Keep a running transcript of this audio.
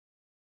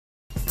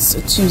It's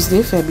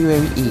Tuesday,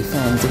 February 8th,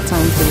 and the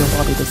time for your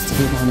Barbados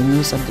Today morning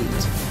news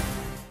update.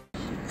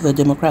 The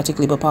Democratic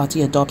Labour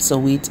Party adopts a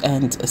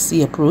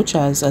wait-and-see approach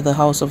as the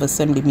House of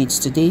Assembly meets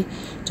today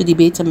to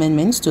debate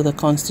amendments to the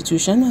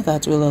Constitution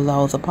that will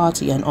allow the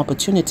party an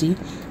opportunity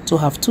to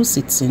have 2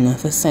 seats in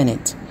the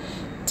Senate.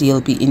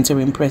 DLP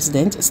Interim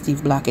President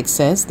Steve Blackett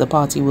says the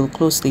party will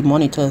closely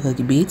monitor the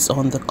debates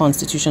on the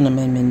Constitution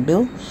Amendment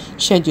Bill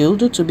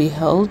scheduled to be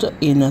held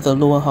in the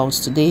lower house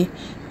today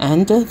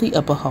and the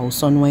upper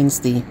house on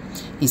Wednesday.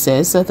 He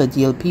says the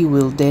DLP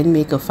will then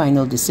make a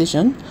final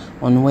decision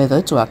on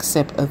whether to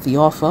accept the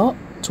offer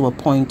to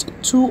appoint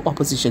 2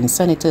 opposition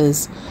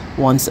senators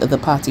once the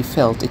party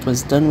felt it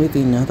was done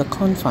within the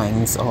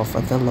confines of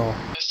the law.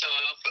 Just a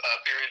little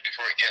period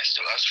before it gets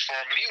to us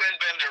formally. When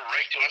they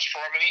write to us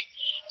formally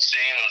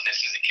saying, well,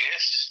 this is the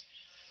case,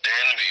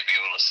 then we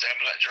will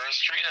assemble at Juris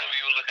Street and we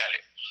will look at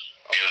it.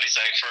 We will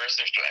decide first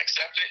if to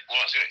accept it.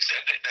 Once we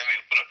accept it, then we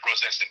will put a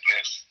process in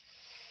place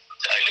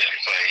to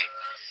identify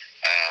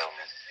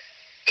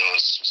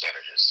those 2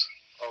 senators.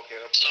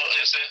 Okay. So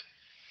it's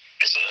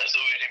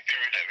a waiting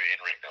period that we're in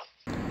right now.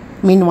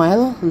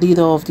 Meanwhile,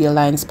 leader of the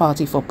Alliance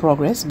Party for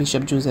Progress,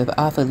 Bishop Joseph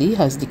Atherley,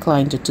 has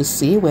declined to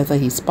say whether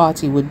his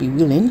party would be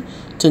willing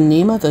to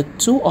name the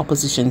 2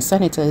 opposition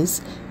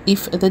senators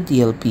if the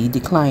DLP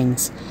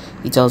declines.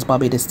 He tells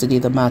Barbados Today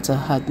the matter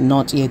had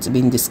not yet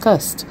been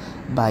discussed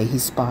by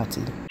his party.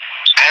 I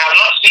have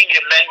not seen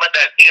the amendment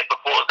that's being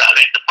proposed that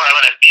the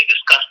Parliament has been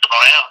discussed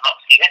tomorrow. I have not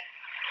seen it.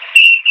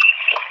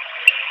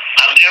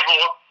 And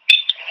therefore,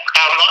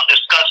 I have not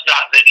discussed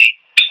that with the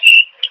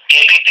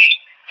APP.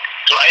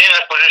 So I am in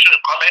a position to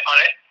comment on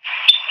it.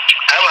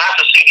 I will have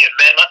to see the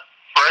amendment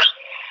first.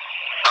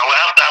 And we'll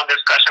have to have a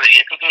discussion with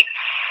the APP.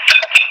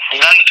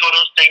 None of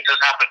those things has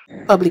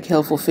happened. Public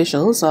health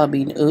officials are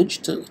being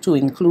urged to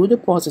include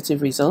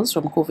positive results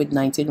from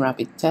COVID-19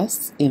 rapid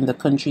tests in the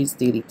country's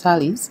daily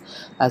tallies,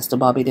 as the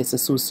Barbados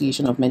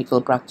Association of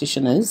Medical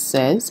Practitioners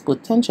says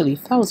potentially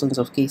thousands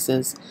of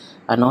cases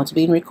are not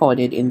being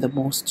recorded in the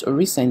most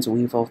recent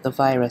wave of the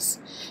virus.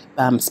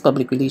 BAM's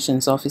Public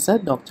Relations Officer,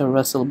 Dr.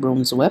 Russell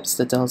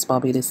Brooms-Webster, tells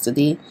Barbados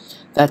Today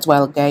that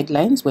while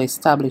guidelines were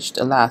established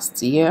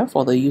last year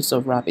for the use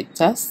of rapid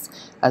tests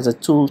as a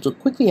tool to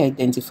quickly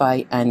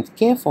identify and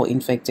care for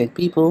infected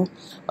people,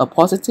 a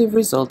positive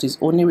result is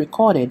only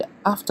recorded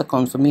after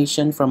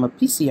confirmation from a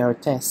PCR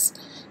test,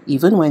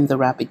 even when the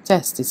rapid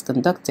test is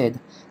conducted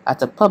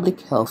at a public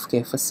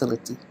healthcare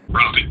facility.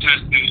 Rapid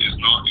testing is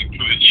not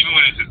included, even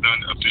when it is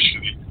done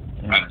officially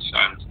and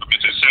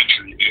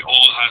essentially, it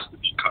all has to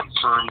be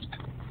confirmed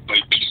by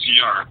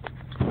PCR.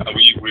 We're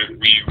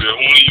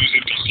only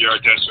using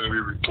PCR tests when we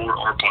report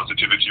our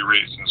positivity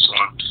rates and so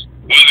on.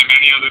 One of the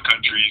many other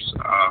countries,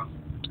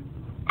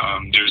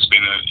 there's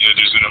been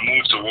a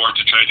move toward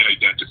to try to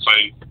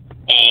identify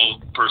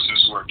all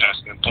persons who are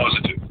testing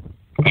positive.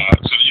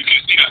 So you can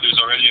see that there's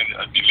already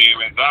a delay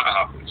when that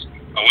happens.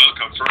 And while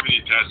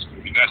confirming the test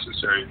will be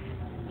necessary,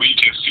 we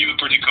can feel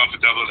pretty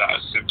comfortable that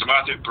a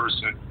symptomatic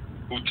person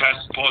who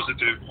tests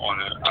positive on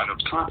an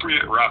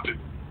appropriately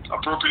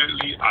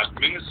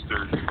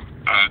administered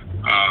and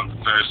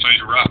verified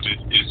rapid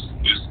is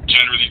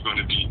generally going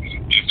to be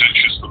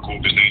infectious for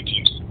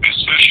COVID-19,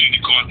 especially in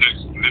the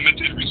context of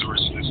limited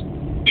resources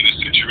in a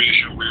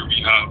situation where we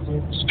have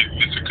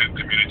significant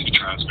community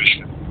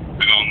transmission,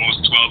 with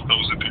almost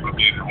 12,000 people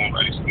being in home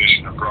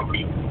isolation and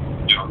probably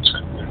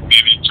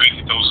maybe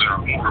 20,000 or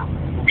more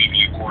who may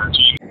be in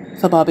quarantine.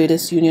 The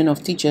Barbados Union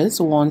of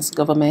Teachers wants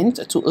government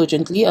to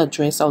urgently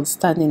address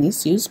outstanding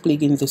issues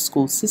plaguing the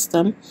school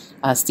system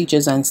as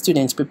teachers and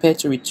students prepare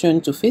to return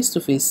to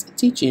face-to-face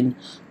teaching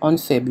on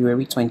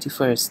February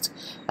 21st.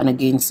 And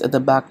against the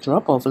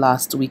backdrop of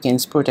last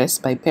weekend's protests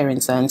by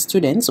parents and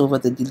students over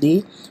the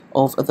delay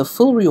of the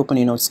full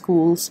reopening of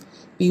schools,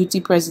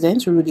 BUT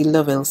President Rudy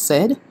Lovell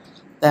said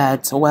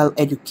that while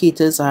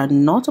educators are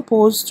not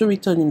opposed to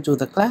returning to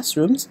the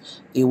classrooms,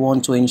 they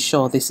want to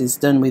ensure this is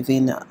done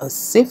within a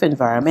safe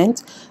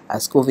environment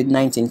as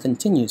COVID-19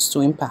 continues to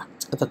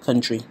impact the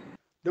country.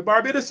 The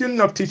Barbados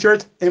Union of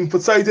Teachers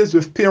emphasizes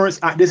with parents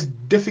at this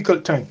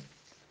difficult time.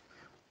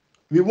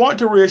 We want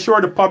to reassure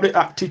the public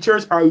that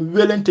teachers are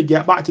willing to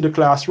get back to the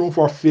classroom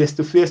for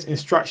face-to-face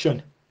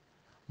instruction,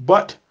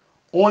 but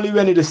only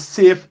when it is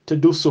safe to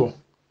do so.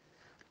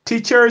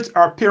 Teachers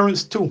are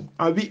parents too,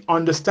 and we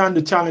understand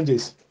the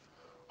challenges.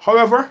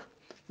 However,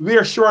 we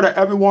are sure that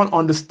everyone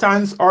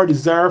understands our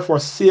desire for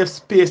safe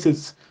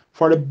spaces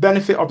for the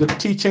benefit of the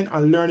teaching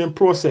and learning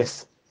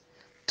process.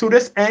 To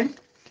this end,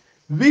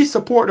 we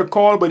support the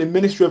call by the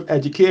Ministry of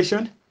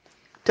Education,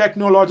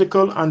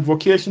 Technological and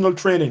Vocational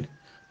Training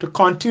to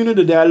continue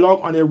the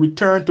dialogue on a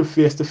return to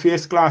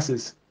face-to-face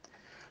classes.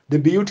 The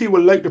BUT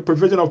would like the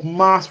provision of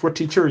masks for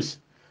teachers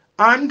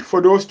and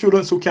for those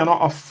students who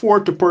cannot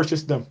afford to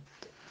purchase them.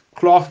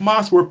 Cloth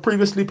masks were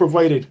previously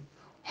provided.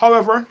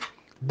 However,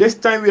 this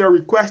time we are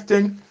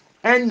requesting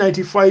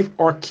N95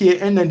 or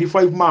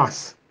KN95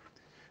 masks.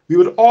 We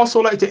would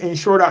also like to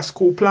ensure that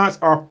school plants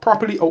are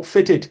properly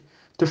outfitted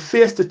to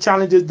face the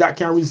challenges that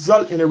can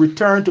result in a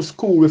return to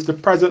school with the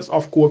presence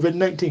of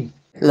COVID-19.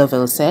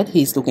 Lovell said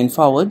he's looking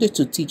forward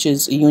to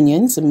teachers'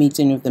 unions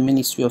meeting with the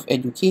Ministry of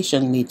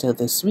Education later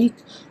this week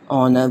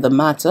on the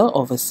matter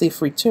of a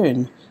safe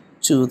return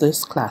to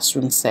this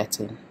classroom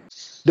setting.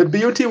 The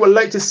BUT would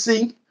like to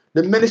see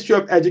the Ministry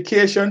of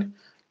Education,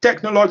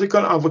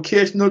 Technological and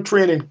Vocational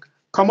Training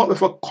come up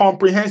with a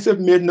comprehensive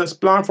maintenance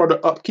plan for the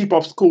upkeep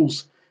of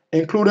schools,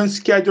 including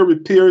scheduled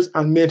repairs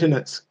and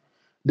maintenance.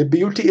 The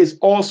BUT is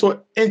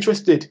also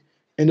interested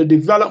in the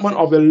development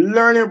of a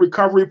learning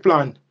recovery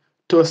plan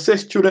to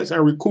assist students in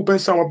recouping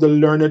some of the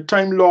learning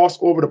time lost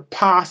over the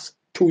past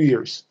 2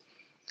 years.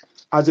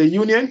 As a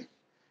union,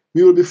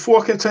 we will be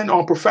focusing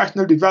on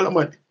professional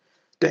development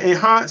to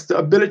enhance the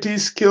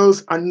abilities,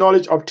 skills, and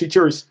knowledge of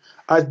teachers,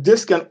 as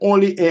this can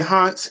only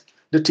enhance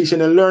the teaching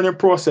and learning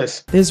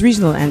process. There's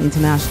regional and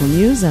international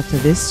news after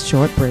this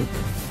short break.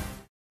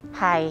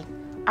 Hi,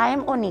 I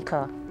am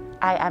Onika.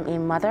 I am a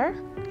mother,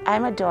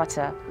 I'm a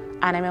daughter,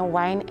 and I'm a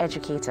wine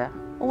educator.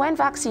 When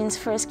vaccines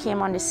first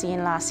came on the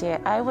scene last year,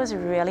 I was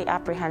really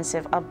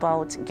apprehensive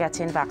about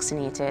getting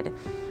vaccinated.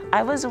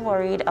 I was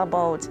worried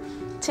about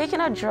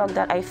taking a drug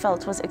that I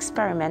felt was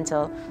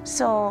experimental,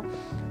 so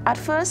at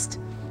first,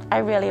 I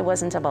really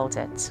wasn't about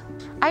it.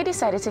 I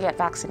decided to get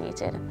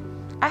vaccinated.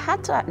 I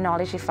had to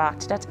acknowledge the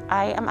fact that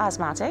I am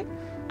asthmatic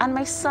and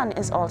my son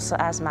is also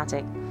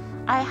asthmatic.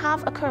 I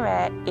have a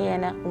career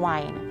in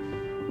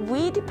wine.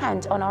 We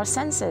depend on our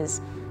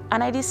senses,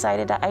 and I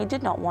decided that I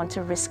did not want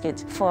to risk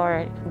it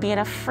for being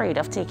afraid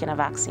of taking a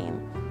vaccine.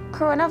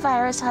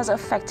 Coronavirus has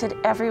affected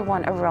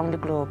everyone around the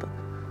globe,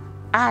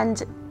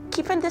 and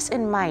keeping this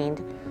in mind,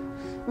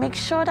 make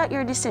sure that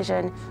your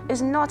decision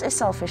is not a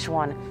selfish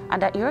one and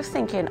that you're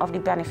thinking of the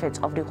benefits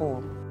of the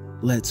whole.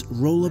 Let's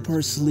roll up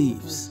our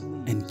sleeves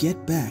and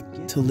get back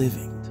to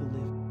living.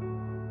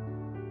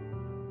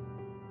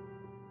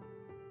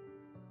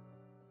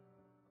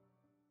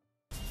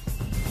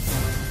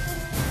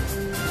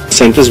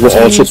 Centers were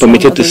also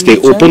permitted to stay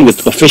open,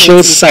 with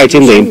officials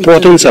citing the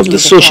importance of the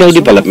social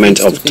development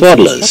of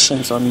toddlers.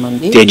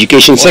 The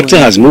education sector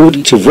has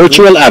moved to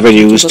virtual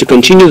avenues to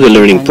continue the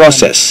learning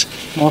process.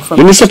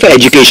 Minister for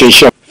Education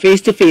Sean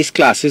face-to-face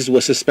classes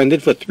were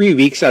suspended for 3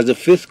 weeks as the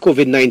fifth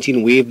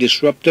COVID-19 wave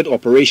disrupted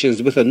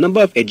operations, with a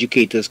number of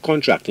educators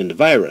contracting the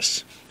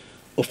virus.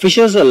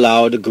 Officials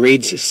allowed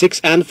grades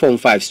 6 and Form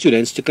 5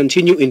 students to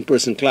continue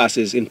in-person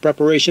classes in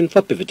preparation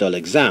for pivotal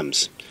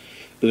exams.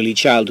 Early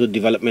childhood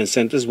development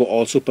centers were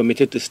also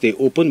permitted to stay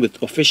open,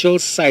 with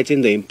officials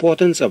citing the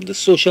importance of the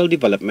social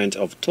development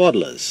of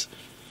toddlers.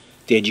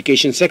 The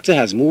education sector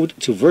has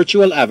moved to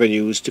virtual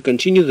avenues to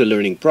continue the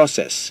learning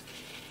process.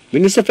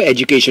 Minister for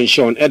Education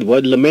Sean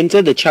Edward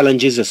lamented the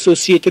challenges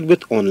associated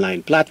with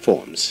online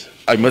platforms.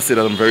 I must say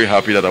that I'm very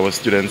happy that our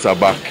students are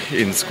back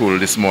in school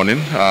this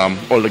morning,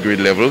 all the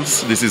grade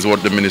levels. This is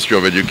what the Ministry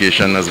of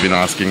Education has been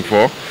asking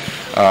for.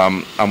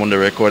 I'm on the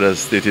record as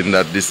stating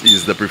that this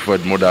is the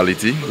preferred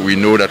modality. We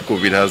know that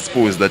COVID has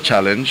posed a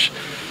challenge,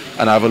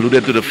 and I've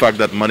alluded to the fact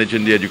that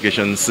managing the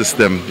education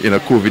system in a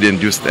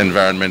COVID-induced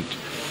environment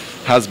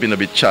has been a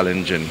bit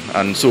challenging,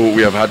 and so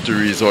we have had to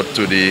resort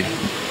to the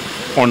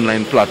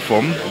online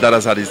platform. That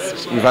has had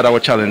we've had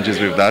our challenges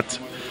with that.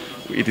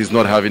 It is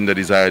not having the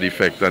desired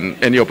effect, and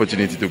any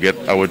opportunity to get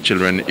our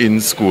children in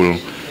school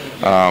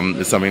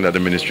is something that the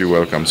ministry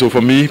welcomes. So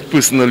for me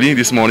personally,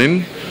 this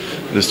morning,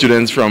 the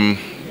students from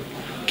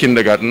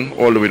kindergarten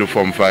all the way to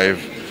Form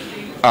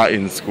 5 are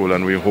in school,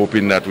 and we're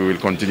hoping that we will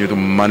continue to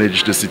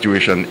manage the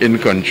situation in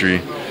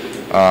country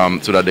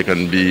so that there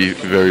can be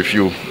very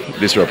few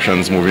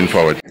disruptions moving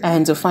forward.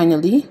 And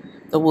finally,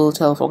 the World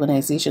Health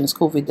Organization's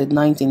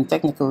COVID-19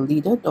 technical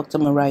leader, Dr.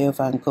 Mariah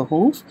Van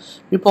Kerkhove,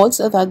 reports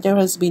that there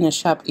has been a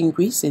sharp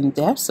increase in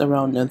deaths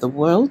around the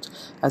world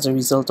as a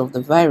result of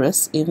the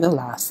virus in the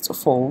last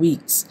 4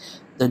 weeks.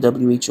 The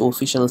WHO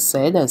official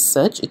said, as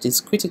such, it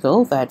is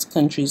critical that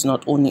countries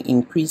not only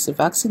increase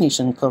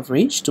vaccination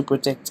coverage to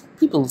protect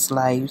people's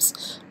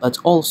lives, but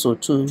also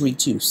to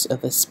reduce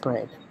the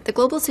spread. The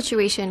global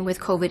situation with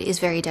COVID is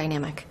very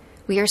dynamic.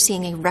 We are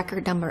seeing a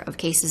record number of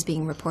cases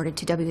being reported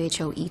to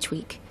WHO each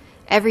week.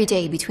 Every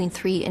day, between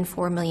 3 and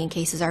 4 million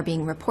cases are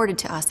being reported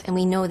to us, and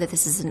we know that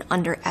this is an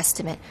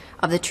underestimate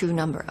of the true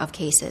number of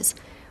cases.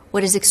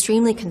 What is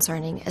extremely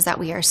concerning is that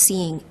we are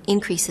seeing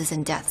increases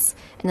in deaths,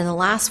 and in the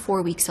last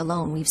 4 weeks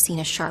alone, we've seen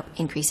a sharp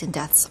increase in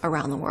deaths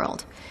around the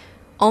world.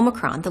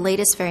 Omicron, the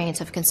latest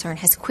variant of concern,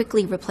 has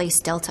quickly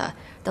replaced Delta,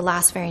 the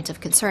last variant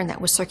of concern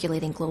that was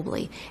circulating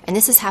globally, and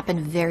this has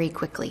happened very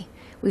quickly.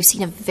 We've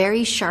seen a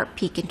very sharp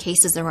peak in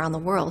cases around the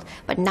world,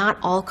 but not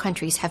all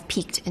countries have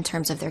peaked in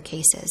terms of their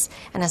cases.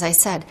 And as I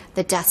said,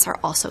 the deaths are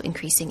also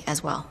increasing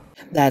as well.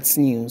 That's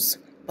news.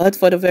 But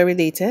for the very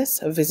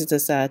latest, visit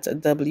us at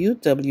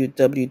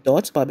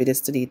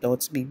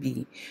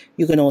www.barbadostoday.bb.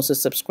 You can also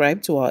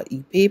subscribe to our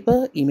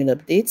e-paper, email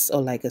updates,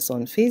 or like us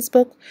on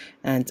Facebook,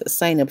 and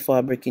sign up for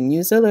our breaking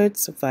news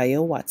alerts via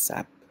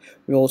WhatsApp.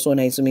 We're also on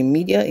Izumi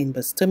Media in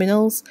bus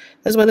terminals,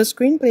 as well as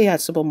screenplay at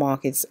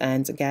supermarkets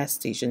and gas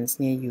stations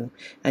near you.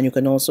 And you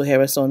can also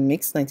hear us on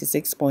Mix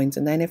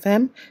 96.9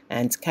 FM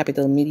and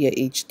Capital Media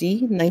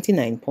HD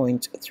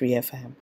 99.3 FM.